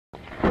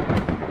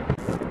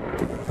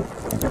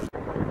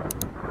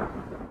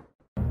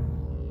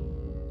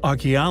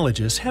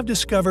Archaeologists have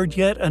discovered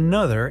yet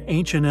another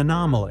ancient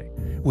anomaly,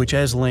 which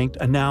has linked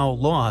a now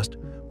lost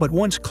but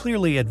once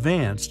clearly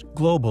advanced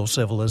global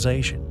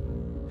civilization.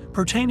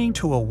 Pertaining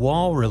to a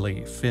wall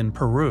relief in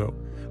Peru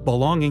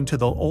belonging to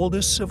the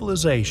oldest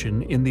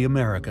civilization in the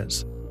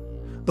Americas.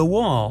 The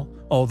wall,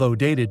 although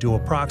dated to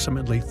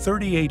approximately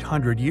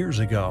 3,800 years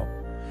ago,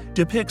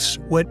 depicts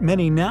what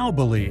many now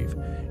believe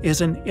is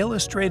an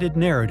illustrated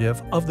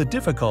narrative of the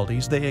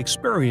difficulties they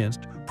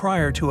experienced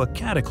prior to a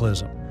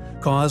cataclysm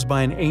caused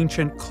by an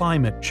ancient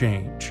climate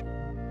change.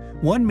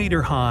 1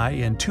 meter high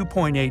and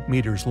 2.8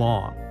 meters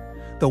long,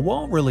 the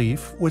wall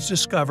relief was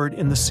discovered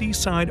in the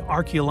seaside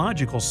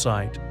archaeological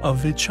site of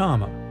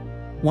Vichama,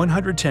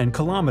 110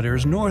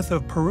 kilometers north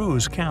of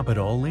Peru's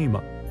capital,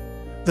 Lima.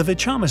 The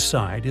Vichama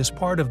site is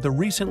part of the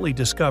recently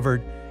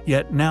discovered,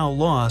 yet now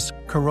lost,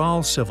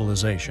 Corral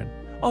civilization,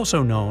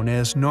 also known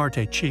as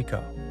Norte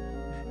Chico.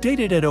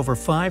 Dated at over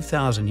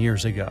 5,000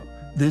 years ago,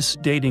 this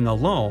dating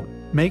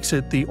alone makes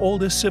it the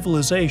oldest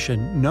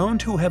civilization known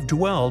to have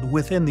dwelled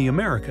within the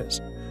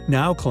Americas,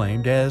 now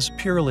claimed as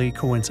purely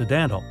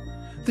coincidental.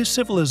 This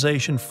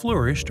civilization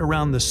flourished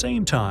around the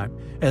same time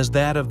as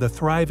that of the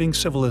thriving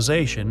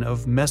civilization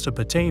of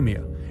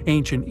Mesopotamia,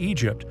 ancient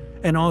Egypt,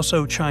 and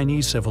also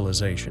Chinese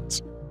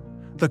civilizations.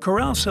 The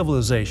Corral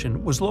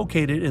civilization was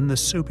located in the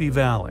Supi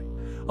Valley,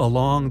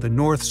 along the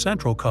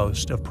north-central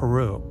coast of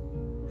Peru.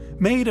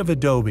 Made of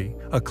adobe,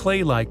 a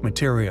clay-like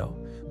material,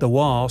 the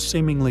wall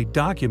seemingly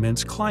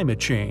documents climate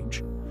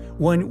change,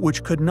 one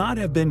which could not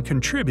have been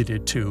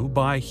contributed to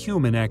by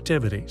human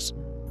activities.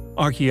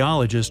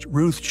 Archaeologist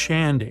Ruth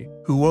Shandy,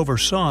 who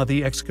oversaw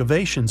the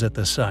excavations at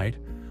the site,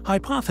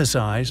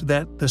 hypothesized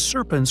that the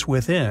serpents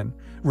within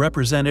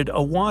represented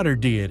a water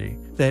deity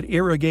that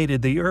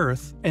irrigated the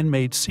earth and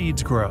made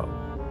seeds grow.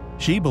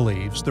 She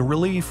believes the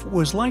relief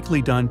was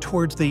likely done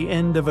towards the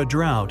end of a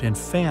drought and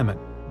famine,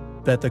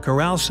 that the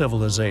Corral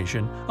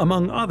civilization,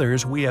 among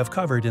others we have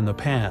covered in the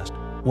past,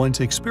 once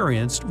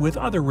experienced with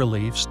other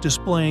reliefs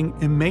displaying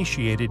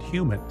emaciated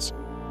humans.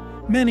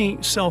 Many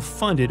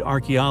self-funded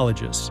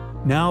archaeologists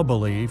now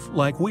believe,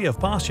 like we have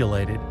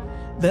postulated,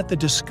 that the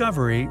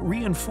discovery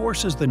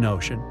reinforces the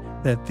notion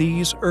that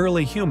these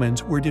early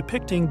humans were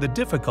depicting the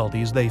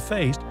difficulties they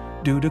faced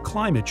due to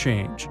climate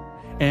change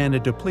and a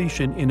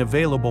depletion in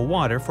available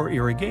water for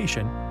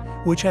irrigation,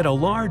 which had a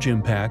large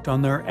impact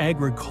on their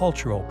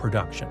agricultural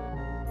production.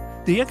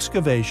 The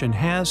excavation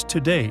has, to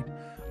date,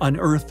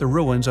 unearthed the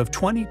ruins of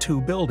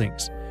 22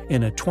 buildings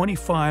in a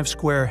 25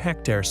 square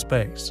hectare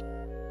space.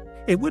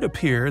 It would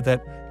appear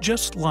that,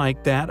 just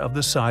like that of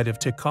the site of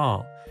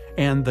Tikal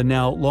and the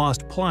now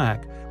lost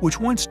plaque which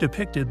once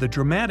depicted the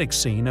dramatic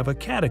scene of a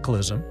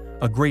cataclysm,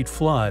 a great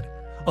flood,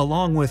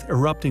 along with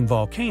erupting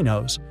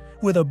volcanoes,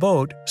 with a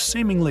boat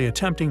seemingly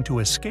attempting to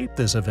escape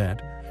this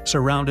event,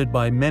 surrounded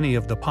by many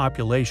of the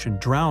population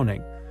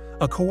drowning,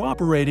 a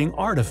cooperating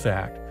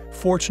artifact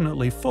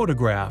fortunately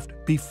photographed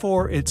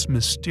before its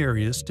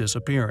mysterious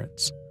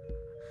disappearance.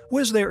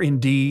 Was there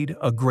indeed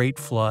a great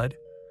flood,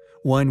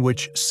 one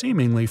which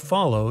seemingly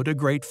followed a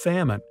great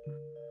famine?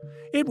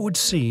 It would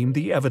seem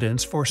the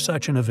evidence for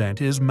such an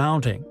event is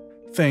mounting,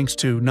 thanks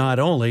to not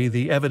only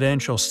the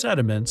evidential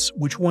sediments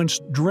which once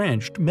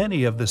drenched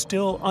many of the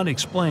still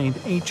unexplained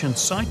ancient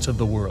sites of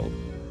the world,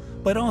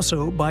 but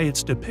also by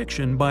its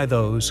depiction by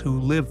those who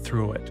lived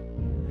through it.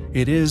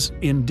 It is,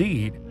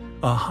 indeed,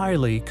 a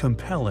highly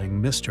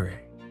compelling mystery.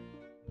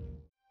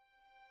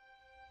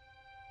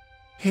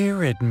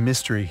 Here at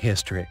Mystery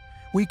History,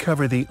 we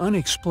cover the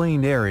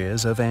unexplained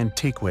areas of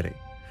antiquity,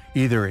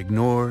 either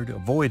ignored,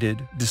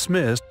 avoided,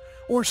 dismissed,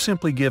 or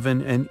simply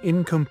given an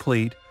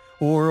incomplete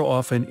or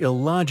often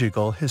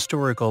illogical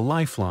historical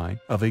lifeline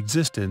of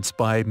existence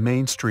by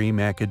mainstream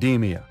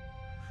academia,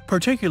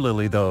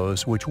 particularly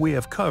those which we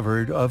have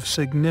covered of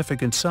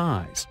significant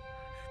size,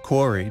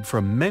 quarried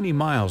from many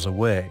miles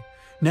away,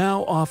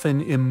 now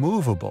often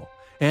immovable,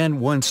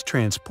 and once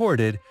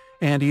transported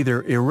and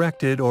either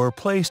erected or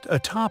placed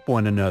atop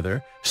one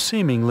another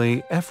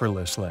seemingly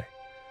effortlessly.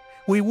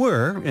 We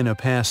were, in a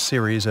past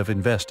series of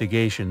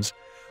investigations,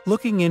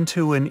 looking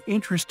into an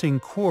interesting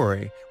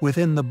quarry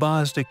within the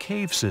Bazda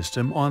cave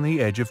system on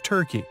the edge of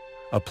Turkey,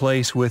 a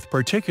place with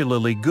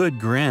particularly good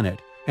granite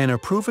and a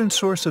proven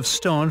source of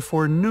stone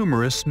for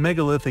numerous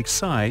megalithic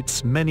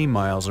sites many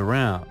miles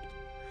around.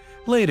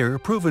 Later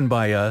proven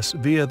by us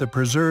via the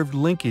preserved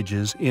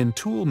linkages in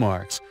tool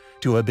marks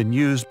to have been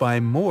used by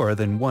more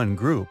than one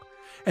group,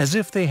 as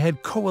if they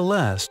had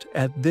coalesced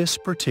at this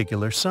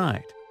particular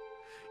site.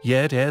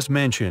 Yet, as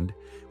mentioned,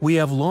 we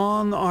have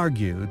long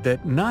argued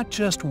that not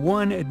just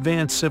one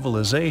advanced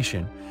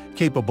civilization,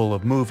 capable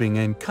of moving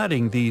and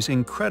cutting these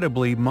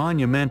incredibly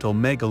monumental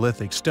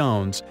megalithic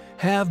stones,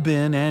 have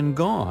been and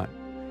gone,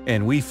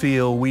 and we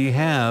feel we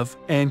have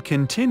and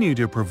continue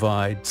to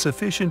provide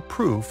sufficient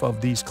proof of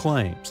these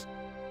claims.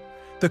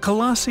 The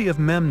Colossi of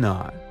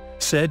Memnon,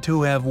 said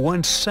to have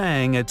once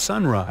sang at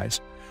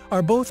sunrise,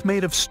 are both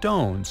made of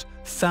stones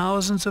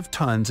thousands of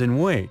tons in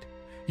weight,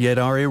 yet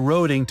are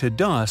eroding to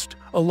dust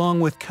along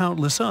with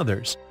countless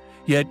others,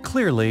 yet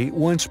clearly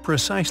once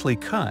precisely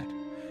cut,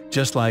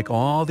 just like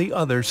all the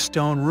other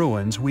stone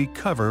ruins we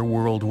cover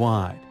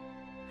worldwide.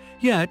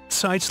 Yet,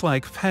 sites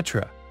like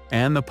Petra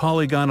and the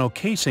polygonal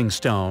casing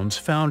stones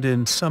found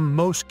in some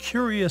most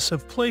curious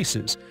of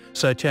places,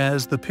 such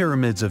as the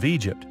pyramids of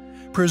Egypt,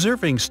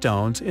 preserving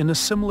stones in a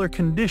similar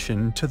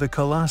condition to the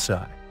colossi.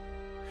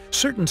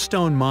 Certain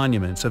stone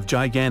monuments of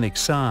gigantic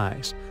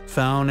size,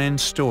 found and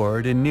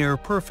stored in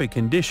near-perfect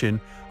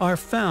condition, are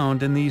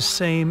found in these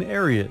same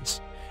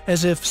areas,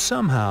 as if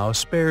somehow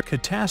spared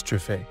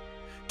catastrophe.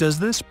 Does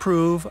this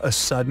prove a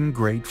sudden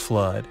great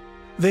flood?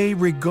 They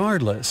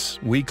regardless,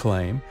 we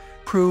claim,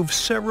 prove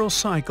several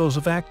cycles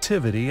of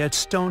activity at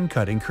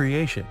stone-cutting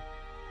creation.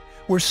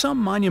 Were some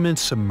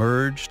monuments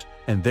submerged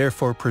and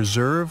therefore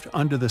preserved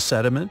under the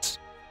sediments,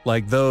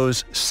 like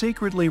those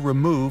secretly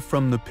removed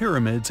from the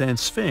pyramids and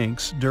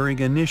Sphinx during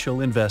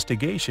initial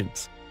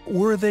investigations?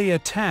 Were they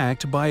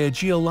attacked by a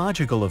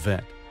geological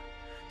event?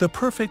 The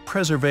perfect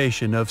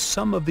preservation of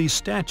some of these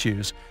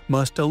statues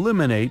must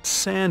eliminate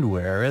sand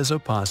wear as a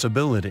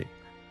possibility.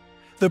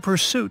 The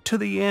pursuit to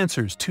the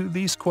answers to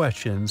these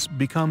questions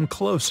become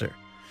closer,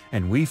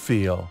 and we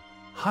feel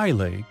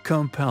highly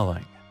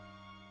compelling.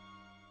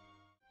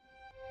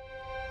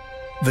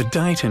 The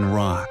Dighton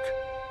Rock,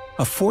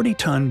 a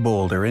 40-ton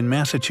boulder in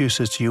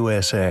Massachusetts,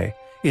 USA,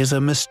 is a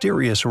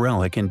mysterious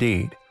relic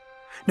indeed.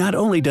 Not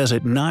only does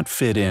it not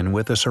fit in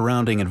with the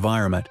surrounding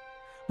environment,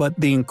 but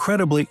the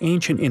incredibly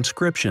ancient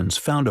inscriptions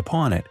found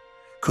upon it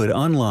could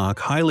unlock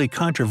highly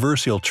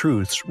controversial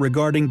truths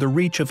regarding the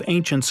reach of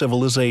ancient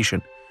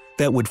civilization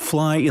that would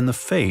fly in the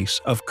face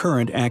of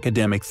current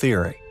academic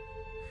theory.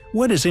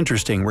 What is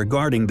interesting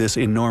regarding this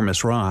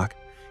enormous rock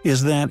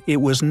is that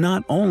it was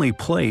not only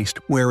placed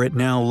where it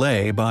now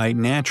lay by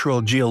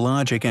natural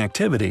geologic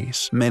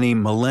activities many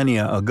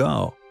millennia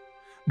ago,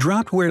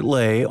 dropped where it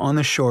lay on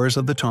the shores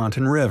of the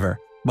Taunton River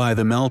by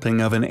the melting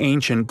of an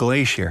ancient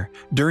glacier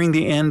during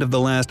the end of the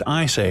last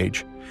ice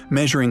age,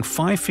 measuring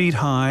 5 feet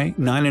high,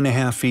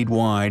 9.5 feet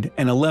wide,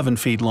 and 11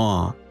 feet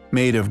long,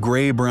 made of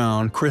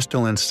gray-brown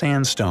crystalline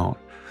sandstone.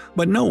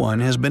 But no one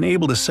has been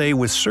able to say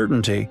with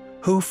certainty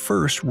who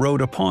first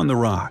wrote upon the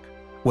rock,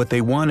 what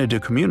they wanted to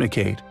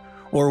communicate,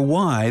 or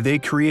why they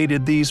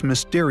created these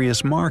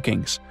mysterious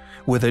markings,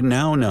 with it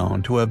now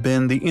known to have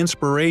been the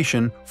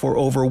inspiration for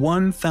over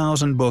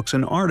 1,000 books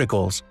and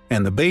articles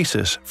and the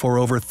basis for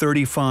over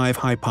 35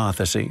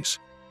 hypotheses.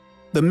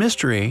 The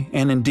mystery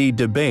and indeed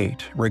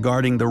debate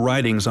regarding the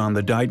writings on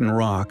the Dighton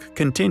Rock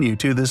continue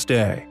to this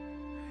day,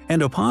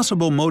 and a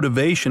possible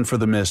motivation for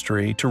the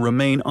mystery to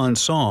remain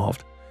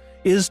unsolved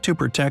is to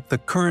protect the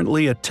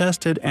currently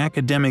attested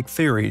academic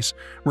theories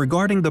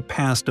regarding the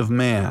past of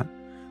man.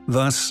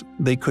 Thus,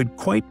 they could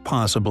quite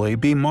possibly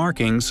be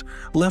markings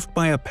left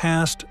by a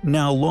past,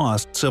 now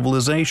lost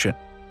civilization,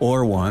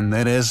 or one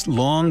that has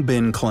long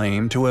been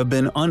claimed to have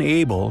been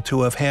unable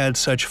to have had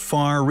such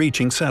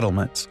far-reaching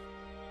settlements.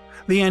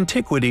 The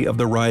antiquity of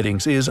the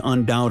writings is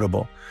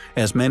undoubtable,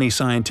 as many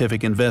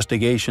scientific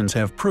investigations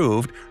have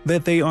proved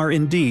that they are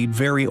indeed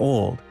very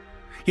old.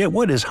 Yet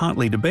what is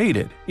hotly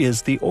debated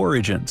is the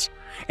origins,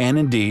 and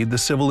indeed the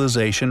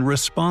civilization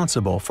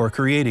responsible for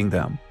creating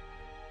them.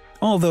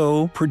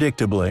 Although,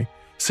 predictably,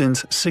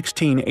 since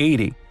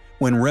 1680,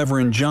 when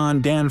Reverend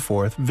John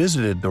Danforth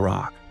visited the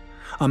rock,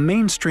 a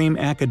mainstream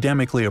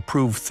academically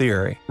approved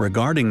theory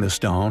regarding the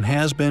stone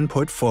has been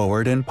put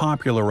forward and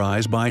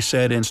popularized by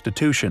said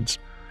institutions.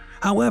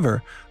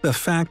 However, the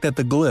fact that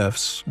the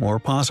glyphs, or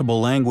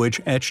possible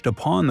language etched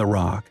upon the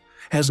rock,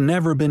 has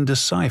never been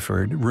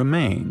deciphered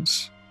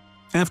remains.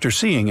 After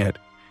seeing it,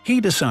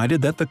 he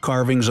decided that the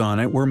carvings on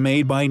it were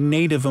made by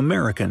Native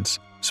Americans,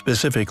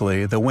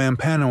 specifically the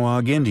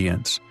Wampanoag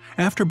Indians,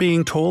 after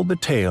being told the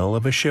tale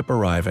of a ship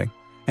arriving,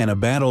 and a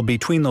battle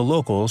between the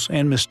locals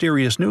and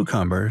mysterious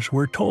newcomers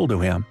were told to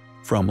him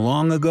from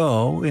long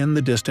ago in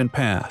the distant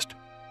past.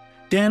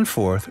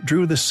 Danforth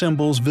drew the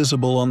symbols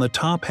visible on the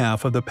top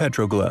half of the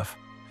petroglyph,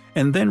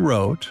 and then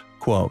wrote,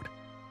 quote,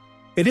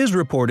 "It is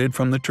reported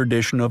from the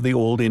tradition of the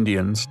old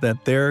Indians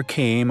that there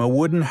came a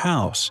wooden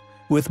house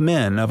with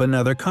men of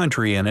another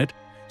country in it,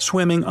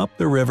 swimming up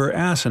the river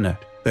Assonet,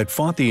 that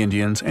fought the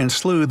Indians and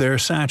slew their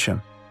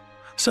sachem.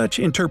 Such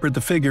interpret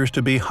the figures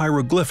to be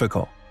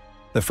hieroglyphical,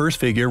 the first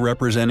figure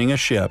representing a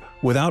ship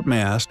without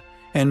mast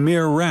and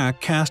mere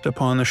wrack cast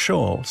upon the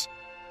shoals,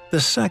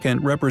 the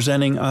second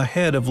representing a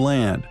head of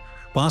land,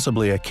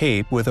 possibly a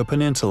cape with a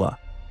peninsula."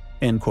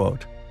 End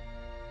quote.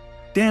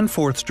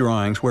 Danforth's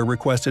drawings were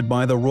requested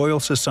by the Royal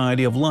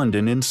Society of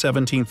London in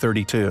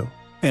 1732,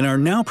 and are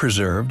now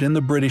preserved in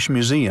the British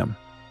Museum.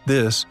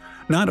 This,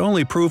 not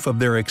only proof of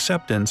their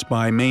acceptance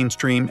by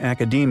mainstream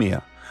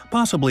academia,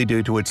 possibly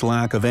due to its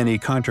lack of any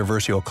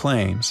controversial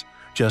claims,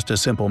 just a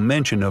simple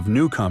mention of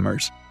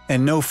newcomers,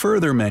 and no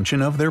further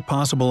mention of their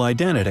possible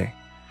identity.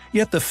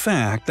 Yet the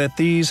fact that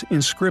these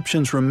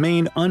inscriptions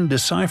remain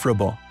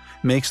undecipherable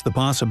makes the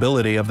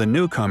possibility of the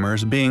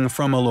newcomers being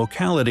from a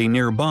locality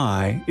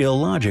nearby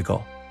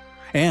illogical,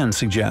 and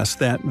suggests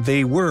that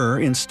they were,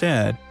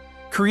 instead,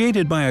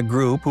 created by a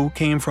group who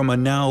came from a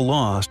now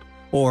lost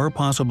or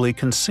possibly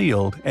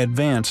concealed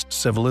advanced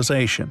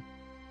civilization.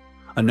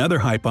 Another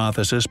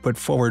hypothesis put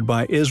forward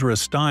by Ezra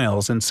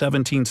Stiles in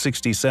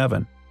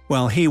 1767,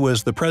 while he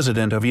was the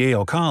president of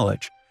Yale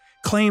College,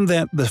 claimed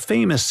that the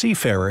famous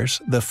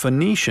seafarers, the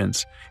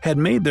Phoenicians, had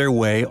made their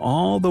way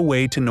all the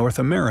way to North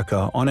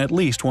America on at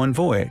least one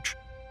voyage.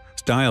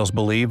 Stiles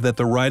believed that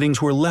the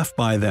writings were left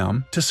by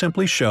them to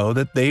simply show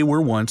that they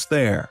were once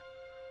there.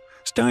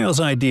 Stiles'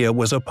 idea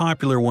was a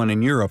popular one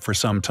in Europe for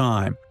some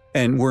time,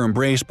 and were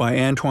embraced by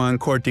Antoine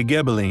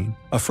Courtegebalin,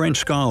 a French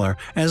scholar,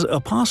 as a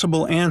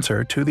possible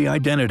answer to the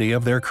identity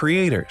of their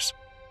creators.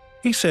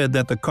 He said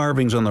that the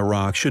carvings on the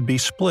rock should be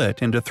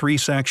split into 3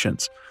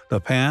 sections: the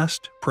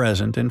past,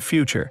 present, and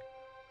future.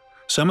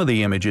 Some of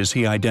the images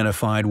he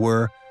identified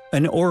were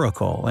an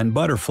oracle and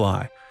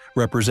butterfly,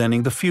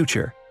 representing the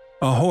future,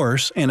 a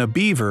horse and a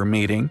beaver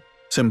meeting,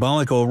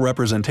 symbolical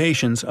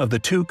representations of the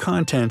two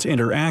contents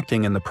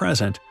interacting in the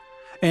present,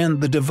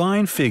 and the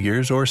divine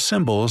figures or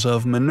symbols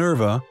of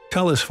Minerva,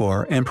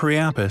 Telesphore, and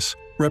Priapus,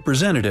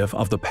 representative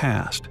of the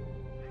past.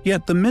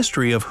 Yet the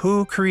mystery of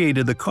who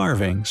created the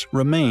carvings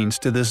remains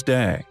to this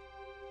day.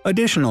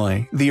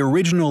 Additionally, the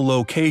original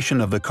location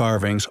of the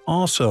carvings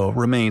also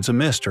remains a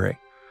mystery.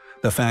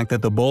 The fact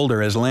that the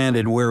boulder has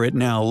landed where it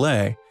now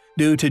lay,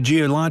 due to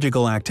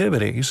geological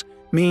activities,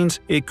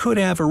 means it could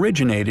have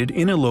originated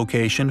in a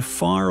location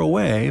far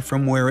away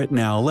from where it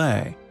now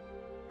lay.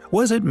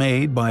 Was it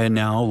made by a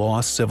now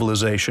lost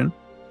civilization?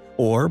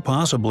 Or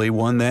possibly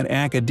one that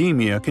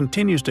academia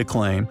continues to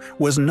claim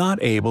was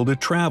not able to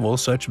travel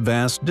such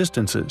vast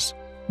distances?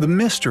 The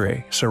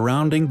mystery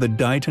surrounding the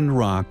Dighton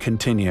Rock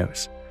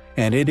continues,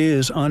 and it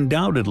is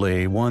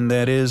undoubtedly one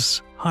that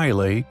is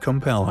highly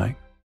compelling.